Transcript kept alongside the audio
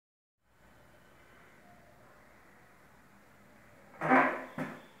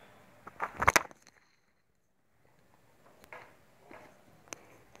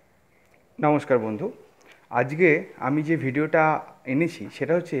নমস্কার বন্ধু। আজকে আমি যে ভিডিওটা এনেছি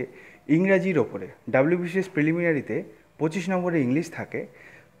সেটা হচ্ছে ইংরাজির ওপরে। ডাব্লিউবিসিএস প্রিলিমিনারিতে 25 নম্বরে ইংলিশ থাকে।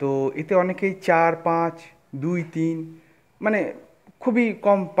 তো এতে অনেকেই 4, 5, 2, 3 মানে খুবই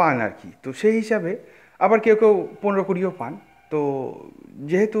কম পান আর কি। তো সেই হিসাবে আবার কেউ কেউ 15-20ও পান। তো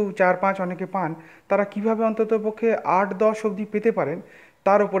যেহেতু 4, 5 অনেকে পান, তারা কিভাবে অন্তত পক্ষে 8, 10 অবধি পেতে পারেন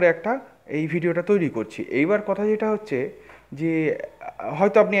তার উপরে একটা এই ভিডিওটা তৈরি করছি। এইবার কথা যেটা হচ্ছে যে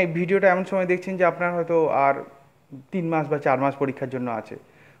হয়তো আপনি এই ভিডিওটা এমন সময় দেখছেন যে আপনার হয়তো আর 3 মাস বা 4 মাস পরীক্ষার জন্য আছে,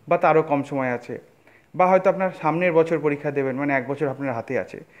 বা তারও কম সময় আছে, বা হয়তো আপনার সামনের বছর পরীক্ষা দেবেন, মানে 1 বছর আপনার হাতে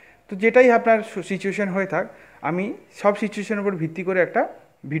আছে। তো যেটাই আপনার সিচুয়েশন হয়ে থাক, আমি সব সিচুয়েশনের উপর ভিত্তি করে একটা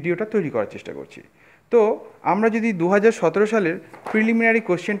ভিডিওটা তৈরি করার চেষ্টা করছি। তো আমরা যদি 2017 সালের প্রিলিমিনারি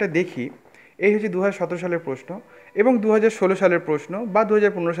কোশ্চেনটা দেখি, এই হচ্ছে 2017 সালের প্রশ্ন, এবং 2016 সালের প্রশ্ন বা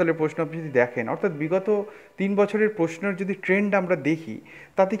 2015 সালের প্রশ্ন আপনি যদি দেখেন, অর্থাৎ বিগত 3 বছরের প্রশ্নের যদি ট্রেন্ড আমরা দেখি,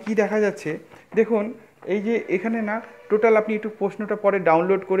 তাতে কি দেখা যাচ্ছে দেখুন। এই যে এখানে না, টোটাল আপনি একটু প্রশ্নটা পরে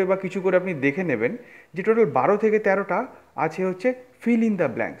ডাউনলোড করে বা কিছু করে আপনি দেখে নেবেন যে টোটাল 12 থেকে 13টা আছে হচ্ছে ফিল ইন দ্য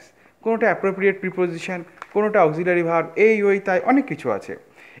ব্ল্যাঙ্কস। কোনোটা অ্যাপ্রোপ্রিয়েট প্রিপোজিশন, কোনোটা অক্সিলারি ভার্ব, এই ওই তাই অনেক কিছু আছে।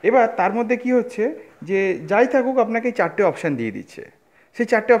 এবার তার মধ্যে কি হচ্ছে যে যাই থাকুক আপনাকে 4টে অপশান দিয়ে দিচ্ছে। সেই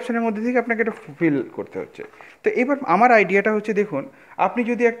 4টে অপশানের মধ্যে থেকে আপনাকে এটা ফিল করতে হচ্ছে। তো এবার আমার আইডিয়াটা হচ্ছে, দেখুন, আপনি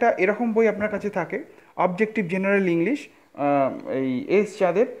যদি একটা এরকম বই আপনার কাছে থাকে, অবজেক্টিভ জেনারেল ইংলিশ, এই এস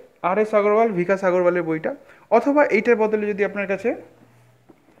চাঁদের, আর এস আগরওয়াল, বিকাশ আগরওয়ালের বইটা, অথবা এইটার বদলে যদি আপনার কাছে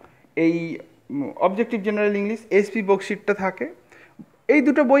এই অবজেক্টিভ জেনারেল ইংলিশ এসপি বক্সিটটা থাকে, এই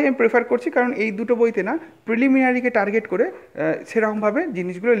দুটো বই আমি প্রেফার করছি, কারণ এই দুটো বইতে না প্রিলিমিনারিকে টার্গেট করে সেরকমভাবে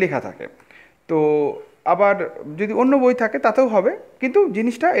জিনিসগুলো লেখা থাকে। তো আবার যদি অন্য বই থাকে তাতেও হবে, কিন্তু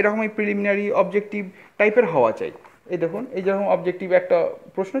জিনিসটা এরকম এই প্রিলিমিনারি অবজেক্টিভ টাইপের হওয়া চাই। এই দেখুন, এই যেরকম অবজেক্টিভ একটা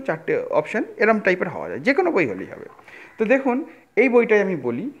প্রশ্ন, 4টে অপশান, এরকম টাইপের হওয়া যায়, যে কোনো বই হলেই হবে। তো দেখুন, এই বইটাই আমি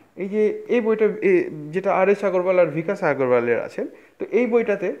বলি, এই যে এই বইটা যেটা আর এস আগরওয়াল আর বিকাশ আগরওয়ালের আছে, তো এই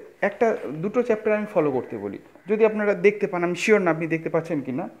বইটাতে দুটো চ্যাপ্টার আমি ফলো করতে বলি। যদি আপনারা দেখতে পান, আমি শিওর না আপনি দেখতে পাচ্ছেন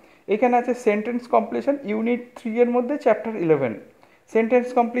কি না। এখানে আছে সেন্টেন্স কমপ্লিশন, ইউনিট 3 এর মধ্যে চ্যাপ্টার 11, সেন্টেন্স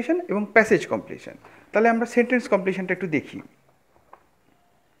কমপ্লিশন এবং প্যাসেজ কমপ্লিশন। তাহলে আমরা সেন্টেন্স কমপ্লিশনটা একটু দেখি।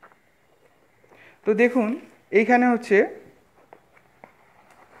 তো দেখুন, এইখানে হচ্ছে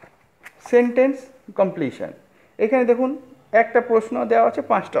সেন্টেন্স কমপ্লিশন। এখানে দেখুন, একটা প্রশ্ন দেওয়া আছে,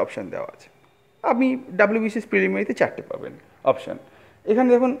 5টা অপশান দেওয়া আছে। আপনি ডাব্লিউবিসিএস প্রিলিমিনারিতে 4টে পাবেন অপশান। এখানে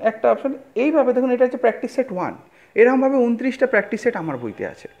দেখুন একটা অপশান, এইভাবে দেখুন, এটা হচ্ছে প্র্যাকটিস সেট 1। এরকমভাবে 29টা প্র্যাকটিস সেট আমার বইতে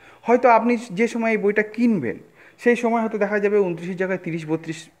আছে। হয়তো আপনি যে সময় এই বইটা কিনবেন, সেই সময় হয়তো দেখা যাবে 29-এর জায়গায়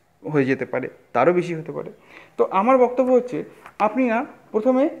 30-32 হয়ে যেতে পারে, তারও বেশি হতে পারে। তো আমার বক্তব্য হচ্ছে, আপনি না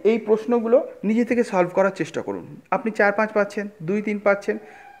প্রথমে এই প্রশ্নগুলো নিজে থেকে সলভ করার চেষ্টা করুন। আপনি 4-5 পাচ্ছেন, 2-3 পাচ্ছেন,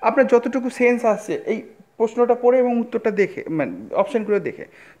 আপনার যতটুকু সেন্স আসছে এই প্রশ্নটা পড়ে এবং উত্তরটা দেখে, মানে অপশানগুলো দেখে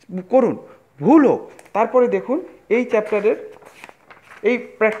করুন। ভুল হোক, তারপরে দেখুন এই চ্যাপ্টারের এই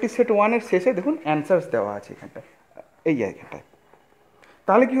প্র্যাকটিস সেট 1-এর শেষে দেখুন অ্যান্সার্স দেওয়া আছে এখানটায়, এই জায়গাটায়।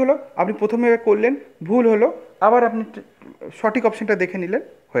 তাহলে কি হলো, আপনি প্রথমে করলেন, ভুল হলো, আবার আপনি সঠিক অপশানটা দেখে নিলেন,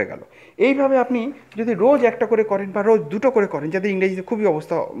 হয়ে গেল। এইভাবে আপনি যদি রোজ একটা করে করেন বা রোজ দুটো করে করেন, যাদের ইংরেজিতে খুবই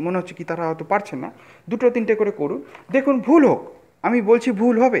অবস্থা মনে হচ্ছে কি তারা হয়তো পারছেন না, 2-3টে করে করুন, দেখুন ভুল হোক, আমি বলছি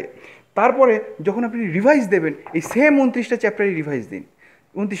ভুল হবে। তারপরে যখন আপনি রিভাইজ দেবেন, এই সেম 29টা চ্যাপ্টারই রিভাইজ দিন।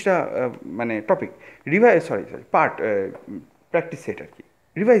 29টা মানে topic revise, sorry part, practice set আর কি,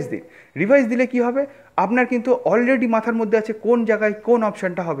 রিভাইজ দিন। রিভাইজ দিলে কি হবে, আপনার কিন্তু অলরেডি মাথার মধ্যে আছে কোন জায়গায় কোন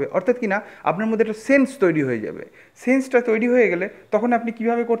অপশানটা হবে, অর্থাৎ কি না, আপনার মধ্যে একটা সেন্স তৈরি হয়ে যাবে। সেন্সটা তৈরি হয়ে গেলে তখন আপনি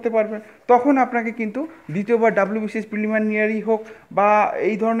কিভাবে করতে পারবেন, তখন আপনাকে কিন্তু দ্বিতীয়বার ডাব্লিউবিসিএস প্রিলিমিনারি হোক বা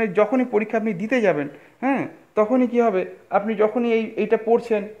এই ধরনের যখনই পরীক্ষা আপনি দিতে যাবেন, হ্যাঁ, তখনই কি হবে, আপনি যখনই এইটা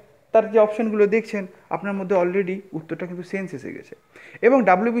পড়ছেন, তার যে অপশানগুলো দেখছেন, আপনার মধ্যে অলরেডি উত্তরটা কিন্তু সেন্স এসে গেছে। এবং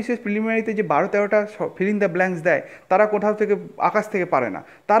ডাব্লিউবিসিএস প্রিলিমিনারিতে যে 12-13টা ফিল ইন দ্য ব্ল্যাঙ্কস দেয়, তারা কোথাও থেকে আকাশ থেকে পারে না,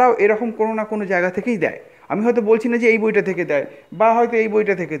 তারাও এরকম কোনো না কোনো জায়গা থেকেই দেয়। আমি হয়তো বলছি না যে এই বইটা থেকে দেয় বা হয়তো এই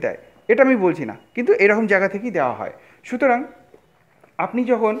বইটা থেকে দেয়, এটা আমি বলছি না, কিন্তু এরকম জায়গা থেকেই দেওয়া হয়। সুতরাং আপনি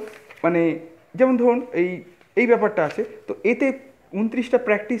যখন, মানে যেমন ধরুন এই এই ব্যাপারটা আছে, তো এতে 29টা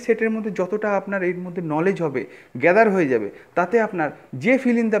প্র্যাকটিস সেটের মধ্যে যতটা আপনার এর মধ্যে নলেজ হবে, গ্যাদার হয়ে যাবে, তাতে আপনার যে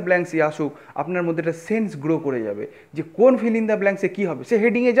ফিল ইন দ্য ব্ল্যাঙ্কসই আসুক, আপনার মধ্যে একটা সেন্স গ্রো করে যাবে যে কোন ফিল ইন দ্য ব্ল্যাঙ্কসে কী হবে। সে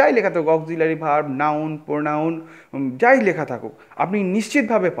হেডিংয়ে যাই লেখা থাকুক, অক্সিলারি ভার্ব, নাউন, প্রোনাউন, যাই লেখা থাকুক, আপনি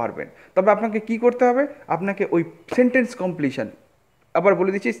নিশ্চিতভাবে পারবেন। তবে আপনাকে কি করতে হবে, আপনাকে ওই সেন্টেন্স কমপ্লিশন আবার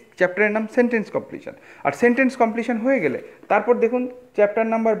বলে দিচ্ছি চ্যাপ্টারের নাম সেন্টেন্স কমপ্লিশন। আর সেন্টেন্স কমপ্লিশন হয়ে গেলে তারপর দেখুন চ্যাপ্টার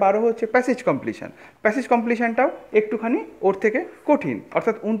নাম্বার 12 হচ্ছে প্যাসেজ কমপ্লিশন। প্যাসেজ কমপ্লিশনটাও একটুখানি ওর থেকে কঠিন,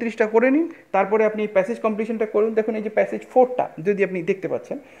 অর্থাৎ 29টা করে নিন, তারপরে আপনি প্যাসেজ কমপ্লিশনটা করুন। দেখুন এই যে প্যাসেজ 4টা যদি আপনি দেখতে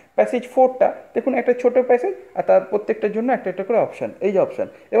পাচ্ছেন, প্যাসেজ 4টা দেখুন একটা ছোট প্যাসেজ, আর তার প্রত্যেকটার জন্য একটা একটা করে অপশান, এই যে অপশান,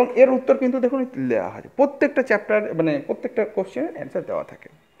 এবং এর উত্তর কিন্তু দেখুন দেওয়া হয়, প্রত্যেকটা চ্যাপ্টার মানে প্রত্যেকটা কোশ্চেনের অ্যান্সার দেওয়া থাকে।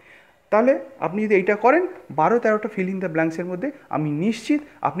 তাহলে আপনি যদি এইটা করেন 12-13টা ফিল ইন দ্য ব্ল্যাঙ্কসের মধ্যে, আমি নিশ্চিত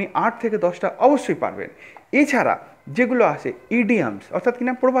আপনি 8 থেকে 10টা অবশ্যই পারবেন। এছাড়া যেগুলো আছে ইডিয়ামস, অর্থাৎ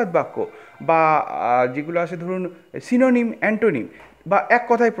কিনা প্রবাদ বাক্য, বা যেগুলো আছে ধরুন সিনোনিম অ্যান্টোনিম, বা এক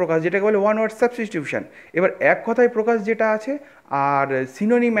কথায় প্রকাশ যেটাকে বলে ওয়ান ওয়ার্ড সাবস্টিটিউশন। এবার এক কথায় প্রকাশ যেটা আছে আর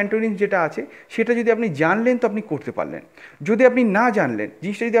সিনোনিম অ্যান্টোনিম যেটা আছে সেটা যদি আপনি জানলেন তো আপনি করতে পারলেন। যদি আপনি না জানলেন,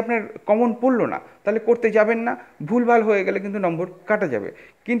 জিনিসটা যদি আপনার কমন পড়লো না, তাহলে করতে যাবেন না, ভুলভাল হয়ে গেলে কিন্তু নম্বর কাটা যাবে।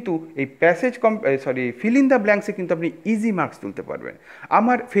 কিন্তু এই প্যাসেজ ফিল ইন দ্য ব্ল্যাঙ্কসে কিন্তু আপনি ইজি মার্কস তুলতে পারবেন।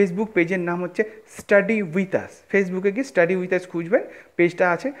 আমার ফেসবুক পেজের নাম হচ্ছে স্টাডি উইথ আস। ফেসবুকে গিয়ে স্টাডি উইথ আস খুঁজবেন, পেজটা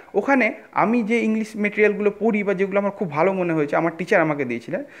আছে। ওখানে আমি যে ইংলিশ মেটেরিয়ালগুলো পড়ি বা যেগুলো আমার খুব ভালো মনে হয়েছে, আমার টিচার আমাকে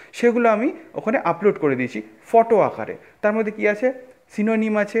দিয়েছিলেন, সেগুলো আমি ওখানে আপলোড করে দিয়েছি ফটো আকারে। তার মধ্যে কী আছে,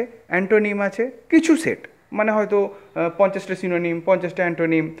 সিনোনিম আছে, অ্যান্টোনিম আছে, কিছু সেট, মানে হয়তো 50টা সিনোনিম, 50টা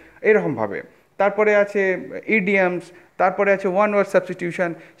অ্যান্টোনিম, এরকমভাবে। তারপরে আছে ইডিয়ামস, তারপরে আছে ওয়ান ওয়ার্ড সাবস্টিটিউশন।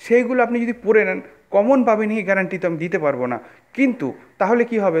 সেইগুলো আপনি যদি পড়ে নেন, কমন পাবেন এই গ্যারান্টি তো আমি দিতে পারবো না, কিন্তু তাহলে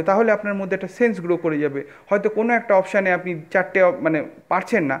কি হবে, তাহলে আপনার মধ্যে একটা সেন্স গ্রো করে যাবে। হয়তো কোনো একটা অপশানে আপনি 4টে মানে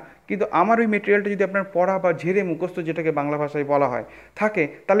পারছেন না, কিন্তু আমার ওই মেটেরিয়ালটা যদি আপনার পড়া বা ঝেড়ে মুখস্থ যেটাকে বাংলা ভাষায় বলা হয় থাকে,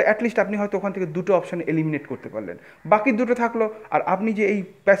 তাহলে অ্যাটলিস্ট আপনি হয়তো ওখান থেকে 2টো অপশান এলিমিনেট করতে পারলেন, বাকি 2টো থাকলো। আর আপনি যে এই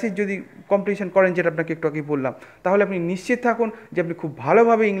প্যাসেজ যদি কমপ্লিশন করেন, যেটা আপনাকে একটু আগে বললাম, তাহলে আপনি নিশ্চিত থাকুন যে আপনি খুব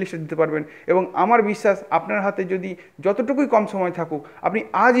ভালোভাবে ইংলিশে দিতে পারবেন। এবং আমার বিশ্বাস আপনার হাতে যদি যতটুকুই কম সময় থাকুক, আপনি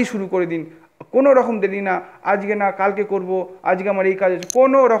আজই শুরু করে দিন, কোনো রকম দেরি না, আজকে না কালকে করব, আজকে আমার এই কাজ আছে,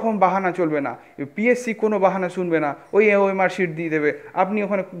 কোনো রকম বাহানা চলবে না। পিএসসি কোনো বাহানা শুনবে না, ওই মার্কশিট দিয়ে দেবে। আপনি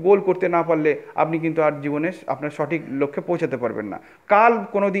ওখানে গোল করতে না পারলে আপনি কিন্তু আর জীবনে আপনার সঠিক লক্ষ্যে পৌঁছাতে পারবেন না। কাল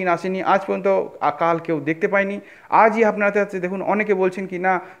কোনো দিন আসেনি, আজ পর্যন্ত কাল কেউ দেখতে পায়নি, আজই আপনার হাতে আছে। দেখুন অনেকে বলছেন কি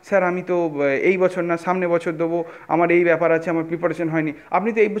না স্যার আমি তো এই বছর না সামনে বছর দেবো, আমার এই ব্যাপার আছে, আমার প্রিপারেশন হয়নি। আপনি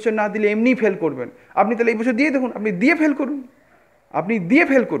তো এই বছর না দিলে এমনিই ফেল করবেন, আপনি তাহলে এই বছর দিয়ে দেখুন, আপনি দিয়ে ফেল করুন, আপনি দিয়ে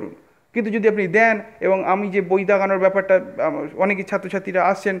ফেল করুন। কিন্তু যদি আপনি দেন, এবং আমি যে বই দাগানোর ব্যাপারটা, অনেকে ছাত্রছাত্রীরা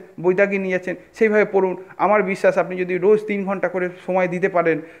আসছেন বই দাগিয়ে নিয়ে যাচ্ছেন, সেইভাবে পড়ুন। আমার বিশ্বাস আপনি যদি রোজ 3 ঘন্টা করে সময় দিতে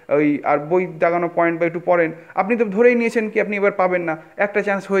পারেন ওই, আর বই দাগানো পয়েন্ট বা একটু পড়েন, আপনি তো ধরেই নিয়েছেন কি আপনি এবার পাবেন না, একটা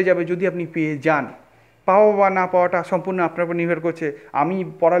চান্স হয়ে যাবে যদি আপনি পেয়ে যান। পাওয়া বা না পাওয়াটা সম্পূর্ণ আপনার উপর নির্ভর করছে। আমি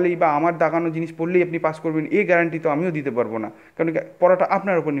পড়ালেই বা আমার দাগানো জিনিস পড়লেই আপনি পাস করবেন এই গ্যারান্টি তো আমিও দিতে পারবো না, কারণ পড়াটা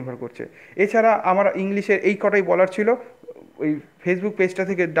আপনার উপর নির্ভর করছে। এছাড়া আমার ইংলিশের এই কটাই বলার ছিল। ওই ফেসবুক পেজটা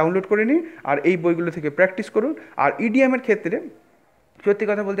থেকে ডাউনলোড করে নিন, আর এই বইগুলো থেকে প্র্যাকটিস করুন। আর ইডিএমের ক্ষেত্রে সত্যি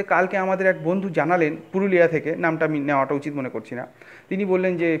কথা বলতে কালকে আমাদের এক বন্ধু জানালেন পুরুলিয়া থেকে, নামটা আমি নেওয়াটা উচিত মনে করছি না, তিনি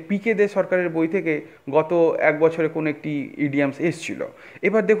বললেন যে পিকে দে সরকারের বই থেকে গত 1 বছরে কোনো একটি ইডিয়ামস এসছিল।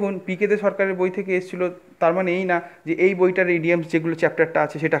 এবার দেখুন পিকে দে সরকারের বই থেকে এসছিল, তার মানে এই না যে এই বইটার ইডিয়ামস যেগুলো চ্যাপ্টারটা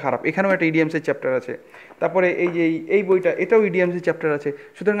আছে সেটা খারাপ, এখানেও একটা ইডিয়ামসের চ্যাপ্টার আছে। তারপরে এই যে এই বইটা, এটাও ইডিয়ামসের চ্যাপ্টার আছে।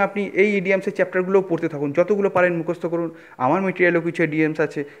 সুতরাং আপনি এই ইডিয়ামসের চ্যাপ্টারগুলোও পড়তে থাকুন, যতগুলো পারেন মুখস্থ করুন। আমার মেটেরিয়ালও কিছু ইডিয়ামস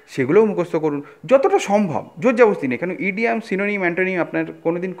আছে, সেগুলোও মুখস্থ করুন যতটা সম্ভব, জোর জবরদস্তি নেই। কারণ ইডিয়াম সিনোনিম অ্যান্টোনিম আপনার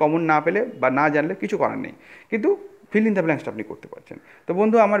কোনো দিন কমন না পেলে বা না জানলে কিছু করার নেই, কিন্তু ফিল ইন দ্য ব্ল্যাঙ্কসটা আপনি করতে পারছেন। তো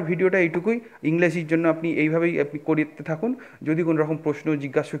বন্ধু, আমার ভিডিওটা এইটুকুই। ইংলিশের জন্য আপনি এইভাবেই আপনি করতে থাকুন। যদি কোনো রকম প্রশ্ন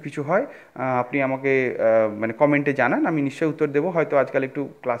জিজ্ঞাসা কিছু হয়, আপনি আমাকে মানে কমেন্টে জানান, আমি নিশ্চয়ই উত্তর দেবো। হয়তো আজকাল একটু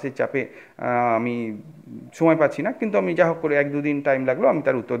ক্লাসের চাপে আমি সময় পাচ্ছি না, কিন্তু আমি যা হোক করে 1-2 দিন টাইম লাগলো, আমি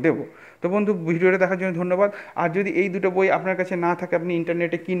তার উত্তর দেবো। তো বন্ধু, ভিডিওটা দেখার জন্য ধন্যবাদ। আর যদি এই দুটো বই আপনার কাছে না থাকে, আপনি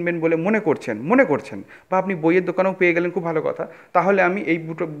ইন্টারনেটে কিনবেন বলে মনে করছেন, বা আপনি বইয়ের দোকানেও পেয়ে গেলেন, খুব ভালো কথা, তাহলে আমি এই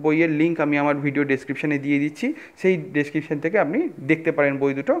দুটো বইয়ের লিঙ্ক আমি আমার ভিডিও ডেসক্রিপশানে দিয়ে দিচ্ছি, সেই ডেসক্রিপশান থেকে আপনি দেখতে পারেন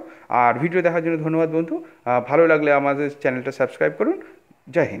বই দুটো। আর ভিডিও দেখার জন্য ধন্যবাদ বন্ধু। ভালো লাগলে আমাদের চ্যানেলটা সাবস্ক্রাইব করুন।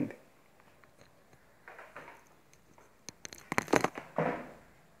 জয় হিন্দ।